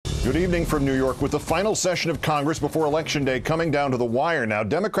Good evening from New York. With the final session of Congress before Election Day coming down to the wire now,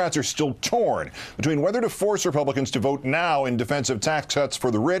 Democrats are still torn between whether to force Republicans to vote now in defense of tax cuts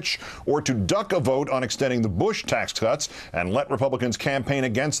for the rich or to duck a vote on extending the Bush tax cuts and let Republicans campaign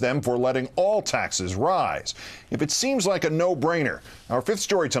against them for letting all taxes rise. If it seems like a no-brainer, our fifth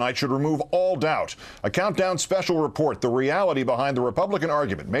story tonight should remove all doubt. A Countdown special report, the reality behind the Republican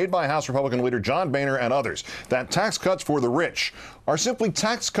argument made by House Republican leader John Boehner and others that tax cuts for the rich are simply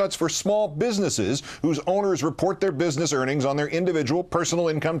tax cuts for small businesses whose owners report their business earnings on their individual personal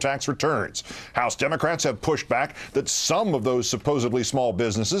income tax returns. House Democrats have pushed back that some of those supposedly small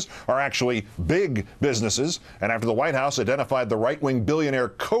businesses are actually big businesses, and after the White House identified the right-wing billionaire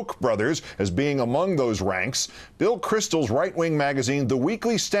Koch brothers as being among those ranks, Bill Kristol's right-wing magazine The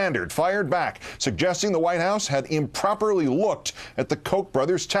Weekly Standard fired back, suggesting the White House had improperly looked at the Koch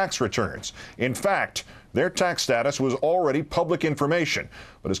brothers' tax returns. In fact, their tax status was already public information.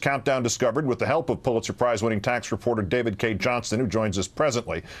 But as Countdown discovered with the help of Pulitzer Prize-winning tax reporter David K. Johnston, who joins us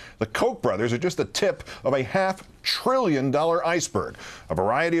presently, the Koch brothers are just the tip of a $500 billion iceberg. A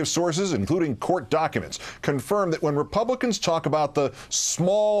variety of sources, including court documents, confirm that when Republicans talk about the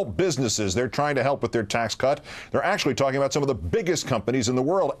small businesses they're trying to help with their tax cut, they're actually talking about some of the biggest companies in the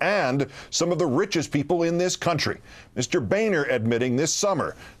world and some of the richest people in this country. Mr. Boehner admitting this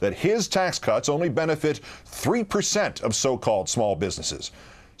summer that his tax cuts only benefit 3% of so-called small businesses.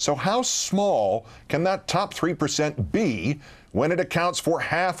 So how small can that top 3% be when it accounts for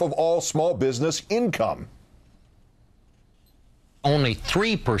half of all small business income? Only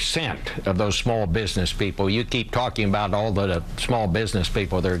 3% of those small business people, you keep talking about all the small business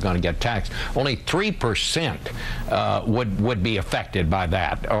people that are going to get taxed, only 3% would be affected by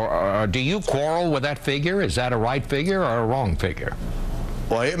that. Or do you quarrel with that figure? Is that a right figure or a wrong figure?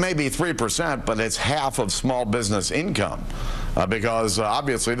 Well, it may be 3%, but it's half of small business income because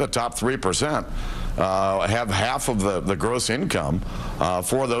obviously the top 3% have half of the gross income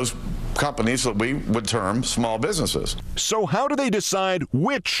for those companies that we would term small businesses. So how do they decide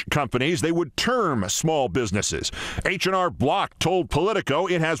which companies they would term small businesses? H&R Block told Politico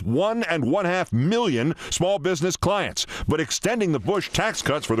it has 1.5 million small business clients, but extending the Bush tax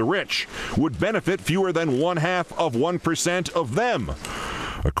cuts for the rich would benefit fewer than 0.5% of them.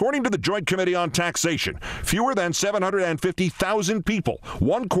 According to the Joint Committee on Taxation, fewer than 750,000 people,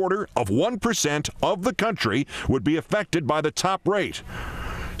 0.25% of the country, would be affected by the top rate.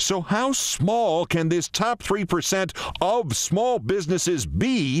 So how small can this top 3% of small businesses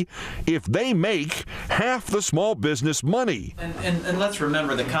be if they make half the small business money? And let's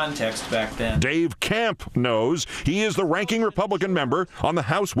remember the context back then. Dave Camp knows. He is the ranking Republican member on the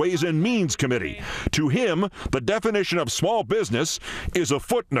House Ways and Means Committee. To him, the definition of small business is a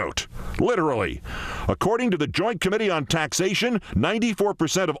footnote, literally. According to the Joint Committee on Taxation,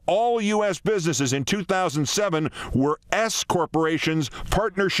 94% of all U.S. businesses in 2007 were S corporations,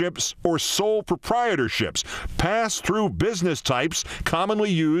 partnerships, or sole proprietorships, pass-through business types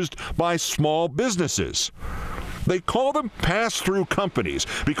commonly used by small businesses. They call them pass-through companies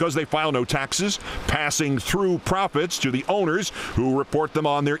because they file no taxes, passing through profits to the owners who report them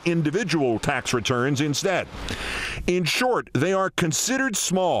on their individual tax returns instead. In short, they are considered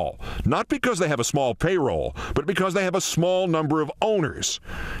small, not because they have a small payroll, but because they have a small number of owners.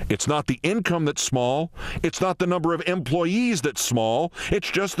 It's not the income that's small. It's not the number of employees that's small. It's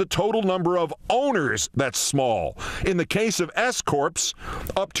just the total number of owners that's small. In the case of S-Corps,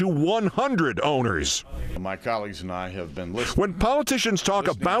 up to 100 owners. My colleagues and I have been listening. When politicians talk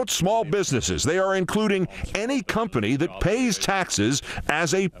about small businesses, they are including any company that pays taxes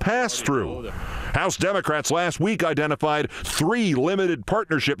as a pass-through. House Democrats last week identified 3 limited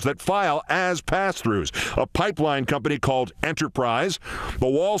partnerships that file as pass-throughs: a pipeline company called Enterprise, the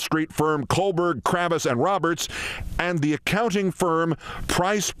Wall Street firm Kohlberg, Kravis & Roberts, and the accounting firm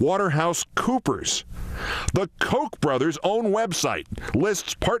PricewaterhouseCoopers. The Koch brothers' own website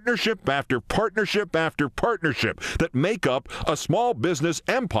lists partnership after partnership after partnership that make up a small business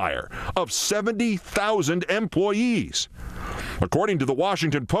empire of 70,000 employees. According to the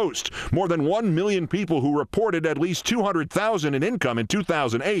Washington Post, more than 1 million people who reported at least $200,000 in income in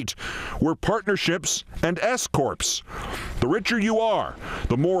 2008 were partnerships and S-corps. The richer you are,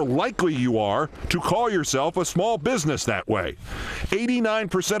 the more likely you are to call yourself a small business that way.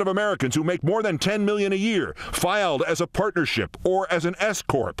 89% of Americans who make more than $10 million a year filed as a partnership or as an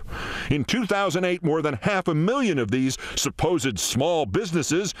S-corp. In 2008, more than 500,000 of these supposed small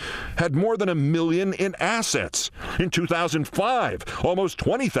businesses had more than $1 million in assets. In 2005, almost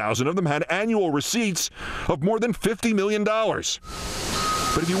 20,000 of them had annual receipts of more than $50 million.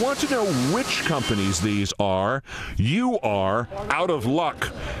 But if you want to know which companies these are, you are out of luck,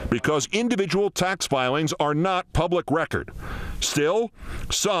 because individual tax filings are not public record. Still,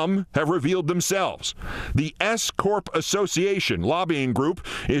 some have revealed themselves. The S Corp Association lobbying group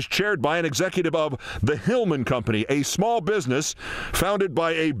is chaired by an executive of the Hillman Company, a small business founded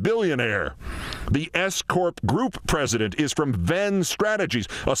by a billionaire. The S Corp Group president is from Venn Strategies,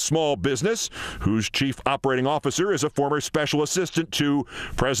 a small business whose chief operating officer is a former special assistant to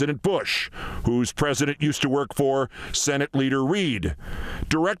President Bush, whose president used to work for Senate Leader Reid.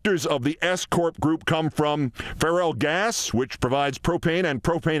 Directors of the S Corp Group come from Farrell Gas, which provides propane and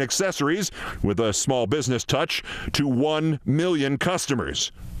propane accessories with a small business touch to 1 million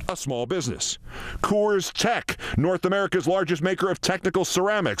customers. A small business. Coors Tech, North America's largest maker of technical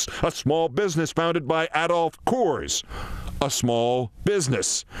ceramics, a small business founded by Adolf Coors. A small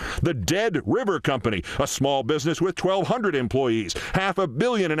business. The Dead River Company, a small business with 1,200 employees, $500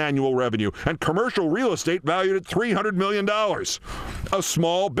 million in annual revenue, and commercial real estate valued at $300 million. A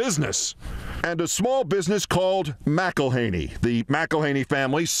small business. And a small business called McElhaney. The McElhaney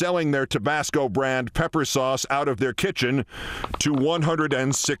family selling their Tabasco brand pepper sauce out of their kitchen to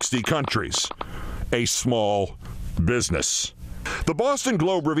 160 countries. A small business. The Boston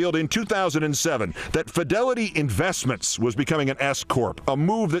Globe revealed in 2007 that Fidelity Investments was becoming an S Corp, a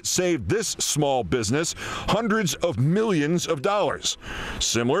move that saved this small business hundreds of millions of dollars.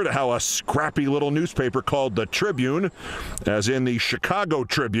 Similar to how a scrappy little newspaper called the Tribune, as in the Chicago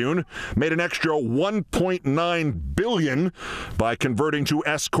Tribune, made an extra $1.9 billion by converting to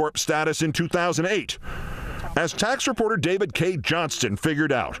S Corp status in 2008. As tax reporter David K. Johnston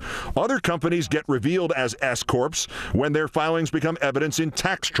figured out, other companies get revealed as S Corps when their filings become evidence in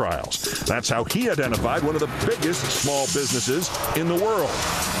tax trials. That's how he identified one of the biggest small businesses in the world.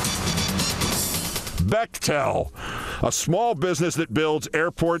 Bechtel, a small business that builds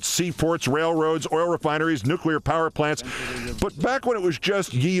airports, seaports, railroads, oil refineries, nuclear power plants. But back when it was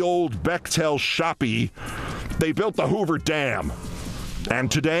just ye old Bechtel shoppy, they built the Hoover Dam.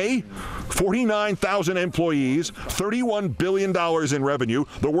 And today, 49,000 employees, $31 billion in revenue,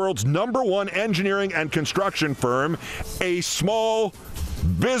 the world's #1 engineering and construction firm, a small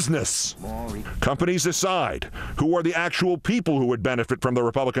business. Companies aside, who are the actual people who would benefit from the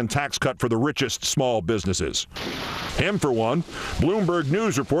Republican tax cut for the richest small businesses? Him, for one. Bloomberg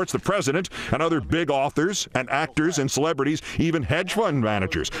News reports the president and other big authors and actors and celebrities, even hedge fund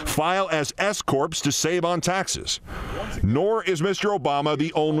managers, file as S Corps to save on taxes. Nor is Mr. Obama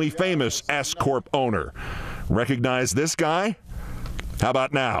the only famous S Corp owner. Recognize this guy? How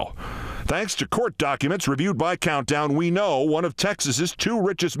about now? Thanks to court documents reviewed by Countdown, we know one of Texas's 2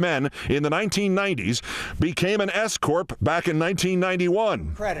 richest men in the 1990s became an S Corp back in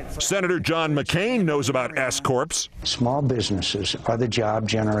 1991. Senator John McCain knows about S Corps. Small businesses are the job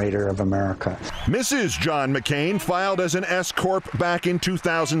generator of America. Mrs. John McCain filed as an S Corp back in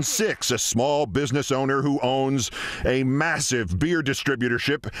 2006, a small business owner who owns a massive beer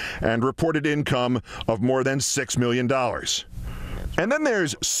distributorship and reported income of more than $6 million. And then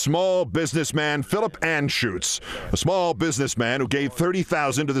there's small businessman Philip Anschutz, a small businessman who gave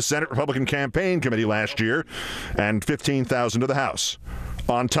 $30,000 to the Senate Republican Campaign Committee last year and $15,000 to the House.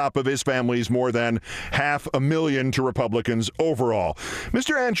 On top of his family's more than $500,000 to Republicans overall.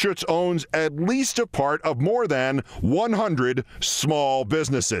 Mr. Anschutz owns at least a part of more than 100 small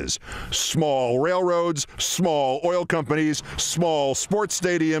businesses. Small railroads, small oil companies, small sports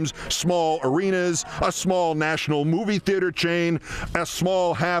stadiums, small arenas, a small national movie theater chain, a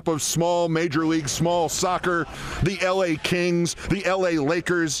small half of small Major League small soccer, the LA Kings, the LA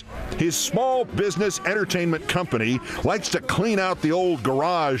Lakers. His small business entertainment company likes to clean out the old garage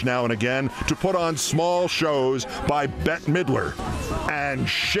now and again to put on small shows by Bette Midler and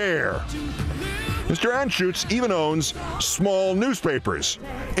Cher. Mr. Anschutz even owns small newspapers,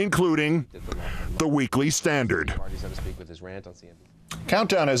 including the Weekly Standard.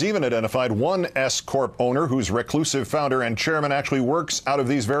 Countdown has even identified one S Corp owner whose reclusive founder and chairman actually works out of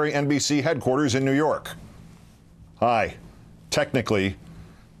these very NBC headquarters in New York. Hi. Technically,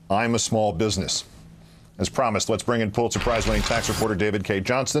 I'm a small business. As promised, let's bring in Pulitzer Prize-winning tax reporter David K.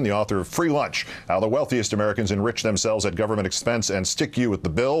 Johnston, the author of Free Lunch, How the Wealthiest Americans Enrich Themselves at Government Expense and Stick You with the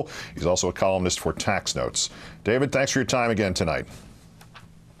Bill. He's also a columnist for Tax Notes. David, thanks for your time again tonight.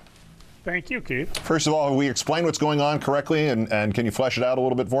 Thank you, Keith. First of all, have we explained what's going on correctly, and can you flesh it out a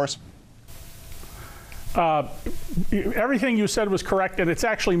little bit for us? Everything you said was correct, and it's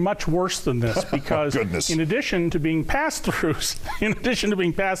actually much worse than this because in addition to being pass-throughs,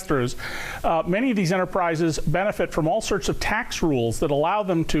 many of these enterprises benefit from all sorts of tax rules that allow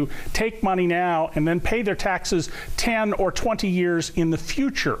them to take money now and then pay their taxes 10 or 20 years in the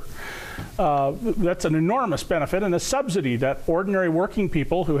future. That's an enormous benefit and a subsidy that ordinary working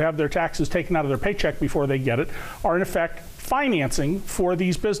people who have their taxes taken out of their paycheck before they get it are in effect financing for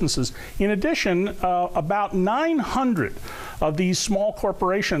these businesses. In addition, about 900 of these small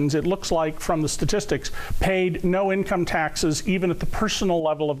corporations, it looks like from the statistics, paid no income taxes even at the personal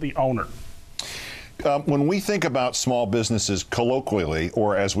level of the owner. When we think about small businesses colloquially,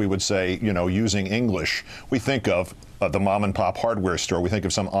 or as we would say, using English, we think of the mom and pop hardware store. We think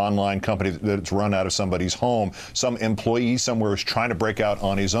of some online company that's run out of somebody's home. Some employee somewhere is trying to break out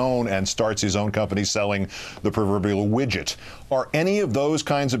on his own and starts his own company selling the proverbial widget. Are any of those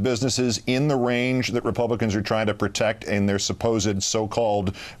kinds of businesses in the range that Republicans are trying to protect in their supposed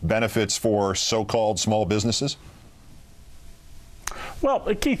so-called benefits for so-called small businesses? Well,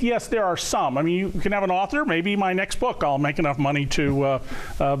 Keith, yes, there are some. I mean, you can have an author. Maybe my next book, I'll make enough money to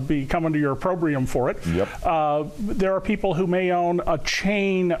come under your opprobrium for it. Yep. There are people who may own a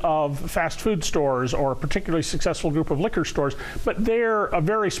chain of fast food stores or a particularly successful group of liquor stores, but they're a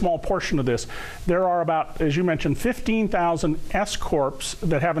very small portion of this. There are about, as you mentioned, 15,000 S-corps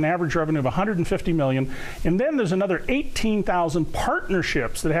that have an average revenue of $150 million, and then there's another 18,000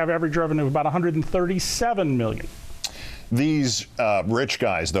 partnerships that have average revenue of about $137 million. These rich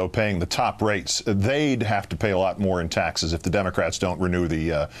guys, though, paying the top rates, they'd have to pay a lot more in taxes if the Democrats don't renew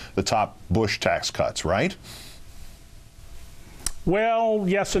the top Bush tax cuts, right? Well,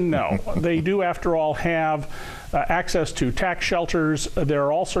 yes and no. They do, after all, have access to tax shelters. There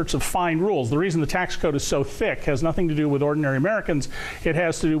are all sorts of fine rules. The reason the tax code is so thick has nothing to do with ordinary Americans. It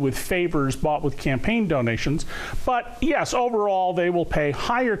has to do with favors bought with campaign donations. But yes, overall, they will pay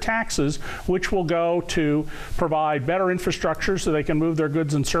higher taxes, which will go to provide better infrastructure so they can move their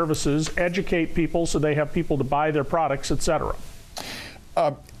goods and services, educate people so they have people to buy their products, etc.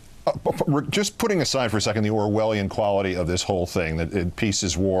 Just putting aside for a second the Orwellian quality of this whole thing, that peace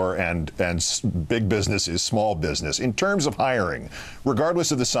is war and big business is small business. In terms of hiring,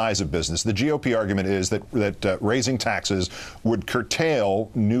 regardless of the size of business, the GOP argument is that raising taxes would curtail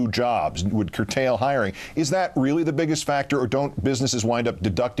new jobs, would curtail hiring. Is that really the biggest factor, or don't businesses wind up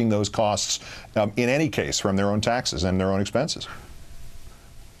deducting those costs in any case from their own taxes and their own expenses?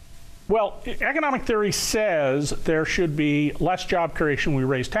 Well, economic theory says there should be less job creation when we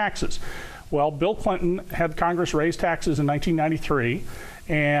raise taxes. Well, Bill Clinton had Congress raise taxes in 1993,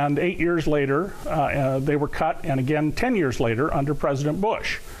 and 8 years later, they were cut, and again 10 years later under President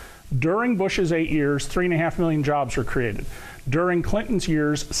Bush. During Bush's 8 years, 3.5 million jobs were created. During Clinton's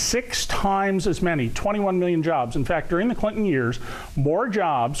years, 6 times as many, 21 million jobs. In fact, during the Clinton years, more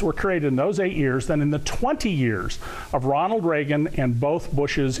jobs were created in those 8 years than in the 20 years of Ronald Reagan and both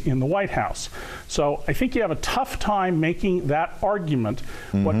Bushes in the White House. So I think you have a tough time making that argument.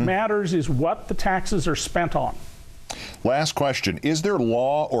 Mm-hmm. What matters is what the taxes are spent on. Last question. Is there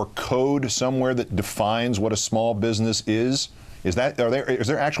law or code somewhere that defines what a small business is? Is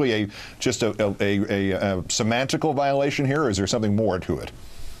there actually just a semantical violation here, or is there something more to it?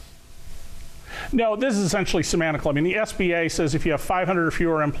 No, this is essentially semantical. I mean, the SBA says if you have 500 or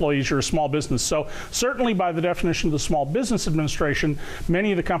fewer employees, you're a small business. So certainly by the definition of the Small Business Administration,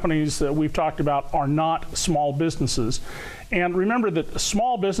 many of the companies that we've talked about are not small businesses. And remember that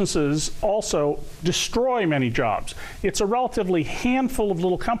small businesses also destroy many jobs. It's a relatively handful of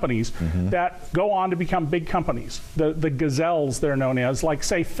little companies that go on to become big companies. The gazelles, they're known as, like,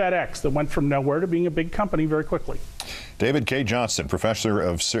 say, FedEx, that went from nowhere to being a big company very quickly. David K. Johnston, professor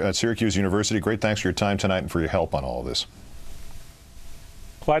at Syracuse University, great thanks for your time tonight and for your help on all of this.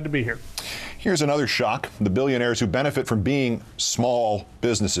 Glad to be here. Here's another shock. The billionaires who benefit from being small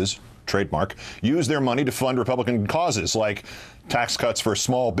businesses, trademark, use their money to fund Republican causes like tax cuts for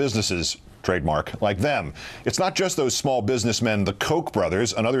small businesses, trademark, like them. It's not just those small businessmen. The Koch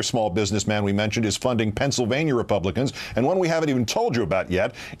brothers, another small businessman we mentioned, is funding Pennsylvania Republicans, and one we haven't even told you about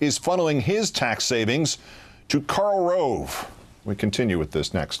yet is funneling his tax savings to Karl Rove. We continue with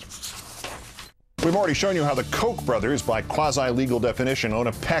this next. We've already shown you how the Koch brothers, by quasi-legal definition, own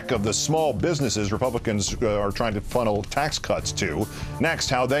a peck of the small businesses Republicans are trying to funnel tax cuts to. Next,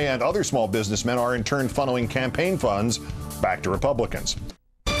 how they and other small businessmen are in turn funneling campaign funds back to Republicans.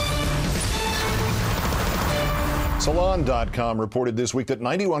 Salon.com reported this week that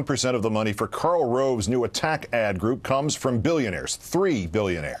 91% of the money for Karl Rove's new attack ad group comes from billionaires, 3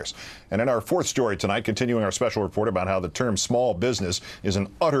 billionaires. And in our fourth story tonight, continuing our special report about how the term small business is an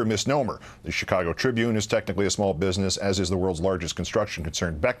utter misnomer. The Chicago Tribune is technically a small business, as is the world's largest construction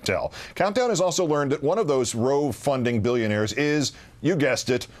concern, Bechtel. Countdown has also learned that one of those Rove funding billionaires is, you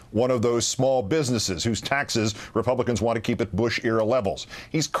guessed it, one of those small businesses whose taxes Republicans want to keep at Bush-era levels.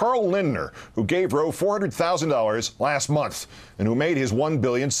 He's Carl Lindner, who gave Rove $400,000 last month and who made his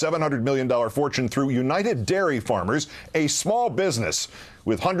 $1,700 million fortune through United Dairy Farmers, a small business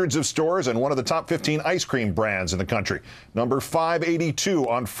with hundreds of stores and one of the top 15 ice cream brands in the country. Number 582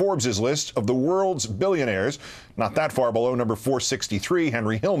 on Forbes' list of the world's billionaires. Not that far below number 463,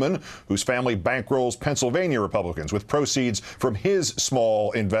 Henry Hillman, whose family bankrolls Pennsylvania Republicans with proceeds from his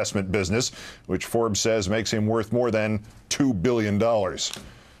small investment business, which Forbes says makes him worth more than $2 billion.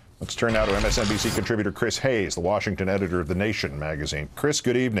 Let's turn now to MSNBC contributor Chris Hayes, the Washington editor of The Nation magazine. Chris,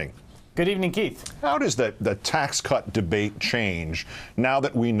 good evening. Good evening, Keith. How does the tax cut debate change now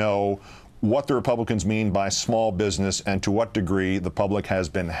that we know what the Republicans mean by small business and to what degree the public has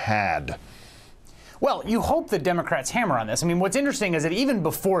been had? Well, you hope that Democrats hammer on this. I mean, what's interesting is that even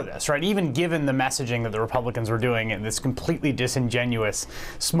before this, right, even given the messaging that the Republicans were doing in this completely disingenuous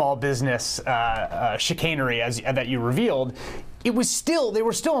small business chicanery that you revealed, they were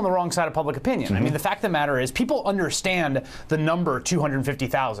still on the wrong side of public opinion. Mm-hmm. I mean, the fact of the matter is people understand the number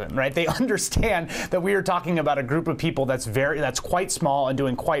 250,000, right? They understand that we are talking about a group of people that's quite small and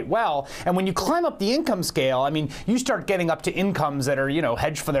doing quite well. And when you climb up the income scale, I mean, you start getting up to incomes that are, you know,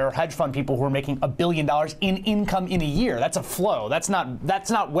 hedge fund people who are making $1 billion in income in a year. That's a flow. That's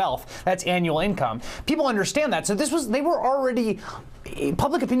not wealth. That's annual income. People understand that. So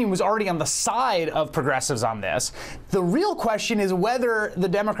public opinion was already on the side of progressives on this. The real question is whether the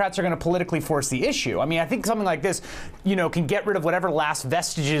Democrats are going to politically force the issue. I mean, I think something like this, you know, can get rid of whatever last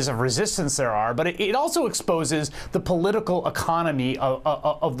vestiges of resistance there are, but it also exposes the political economy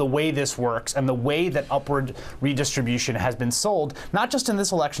of the way this works and the way that upward redistribution has been sold, not just in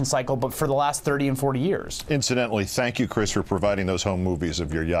this election cycle, but for the last 30 and 40 years. Incidentally, thank you, Chris, for providing those home movies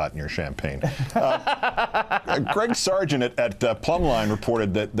of your yacht and your champagne. Greg Sargent at Plumline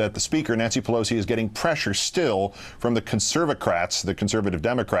reported that the Speaker, Nancy Pelosi, is getting pressure still from the conservocrats, the conservative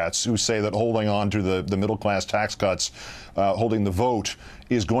Democrats, who say that holding on to the middle-class tax cuts, holding the vote,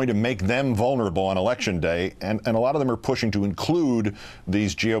 is going to make them vulnerable on Election Day. And a lot of them are pushing to include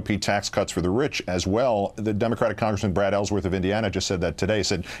these GOP tax cuts for the rich as well. The Democratic Congressman Brad Ellsworth of Indiana just said that today,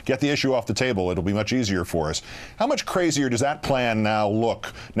 said, get the issue off the table. It'll be much easier for us. How much crazier does that plan now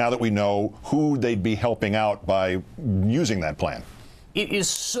look, now that we know who they'd be helping out by using that plan? It is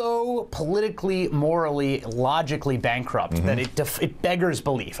so politically, morally, logically bankrupt that it beggars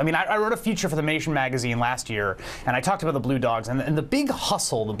belief. I mean, I wrote a feature for The Nation magazine last year, and I talked about the Blue Dogs, and the big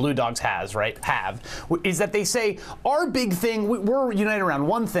hustle the Blue Dogs have is that they say, our big thing, we're united around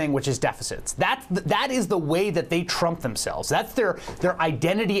one thing, which is deficits. That is the way that they trump themselves. That's their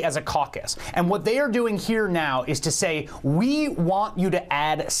identity as a caucus. And what they are doing here now is to say, we want you to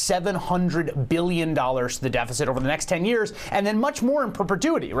add $700 billion to the deficit over the next 10 years, and then much more in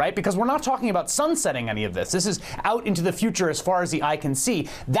perpetuity, right? Because we're not talking about sunsetting any of this. This is out into the future as far as the eye can see.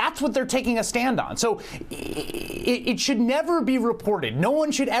 That's what they're taking a stand on. So it should never be reported. No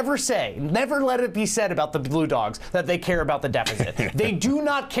one should ever say, never let it be said about the Blue Dogs that they care about the deficit. They do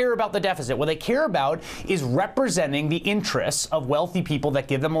not care about the deficit. What they care about is representing the interests of wealthy people that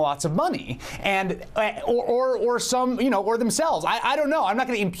give them lots of money, and or some, you know, or themselves. I don't know. I'm not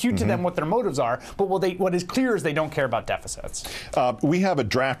going to impute to them what their motives are, but what is clear is they don't care about deficits. We have a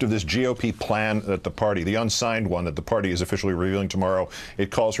draft of this GOP plan that the party, the unsigned one that the party is officially revealing tomorrow.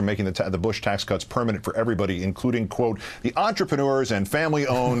 It calls for making the Bush tax cuts permanent for everybody, including, quote, the entrepreneurs and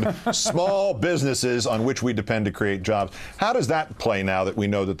family-owned small businesses on which we depend to create jobs. How does that play now that we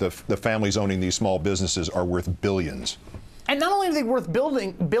know that the families owning these small businesses are worth billions? And not only are they worth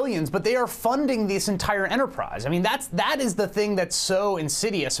billions, but they are funding this entire enterprise. I mean, that is the thing that's so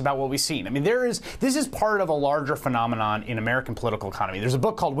insidious about what we've seen. I mean, this is part of a larger phenomenon in American political economy. There's a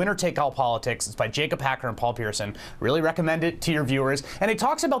book called Winner Take All Politics. It's by Jacob Hacker and Paul Pearson. Really recommend it to your viewers. And it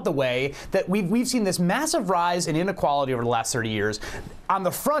talks about the way that we've seen this massive rise in inequality over the last 30 years on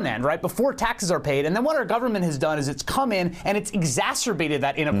the front end, right, before taxes are paid. And then what our government has done is it's come in and it's exacerbated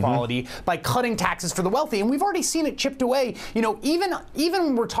that inequality by cutting taxes for the wealthy. And we've already seen it chipped away you know, even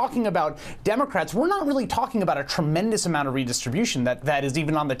when we're talking about Democrats, we're not really talking about a tremendous amount of redistribution that is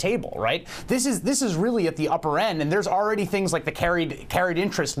even on the table, right? This is really at the upper end, and there's already things like the carried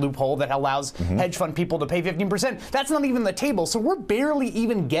interest loophole that allows hedge fund people to pay 15%. That's not even the table, so we're barely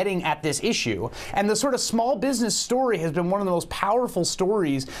even getting at this issue. And the sort of small business story has been one of the most powerful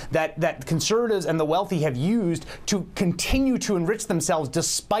stories that conservatives and the wealthy have used to continue to enrich themselves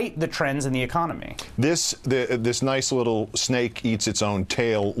despite the trends in the economy. This nice little snake eats its own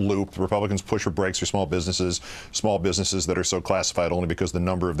tail loop. Republicans push for brakes for small businesses that are so classified only because the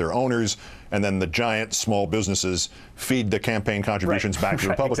number of their owners, and then the giant small businesses feed the campaign contributions back to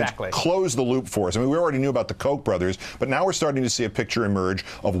Republicans. Exactly. Close the loop for us. I mean, we already knew about the Koch brothers, but now we're starting to see a picture emerge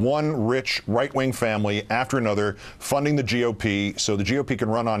of one rich right-wing family after another funding the GOP so the GOP can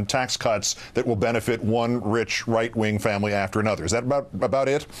run on tax cuts that will benefit one rich right-wing family after another. Is that about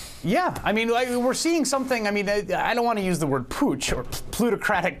it? Yeah. I mean, we're seeing something. I mean, I don't want to use the word pooch or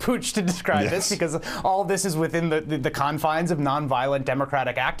plutocratic pooch to describe this, because all this is within the confines of nonviolent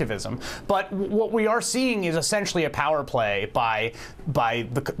democratic activism. But what we are seeing is essentially a power play by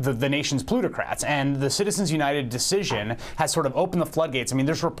the nation's plutocrats. And the Citizens United decision has sort of opened the floodgates. I mean,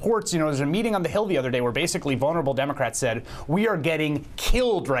 there's reports, you know, there's a meeting on the Hill the other day where basically vulnerable Democrats said, we are getting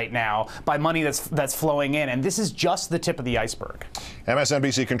killed right now by money that's flowing in. And this is just the tip of the iceberg.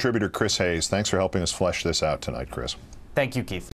 MSNBC contributor Chris Hayes, thanks for helping us flesh this out tonight, Chris. Thank you, Keith.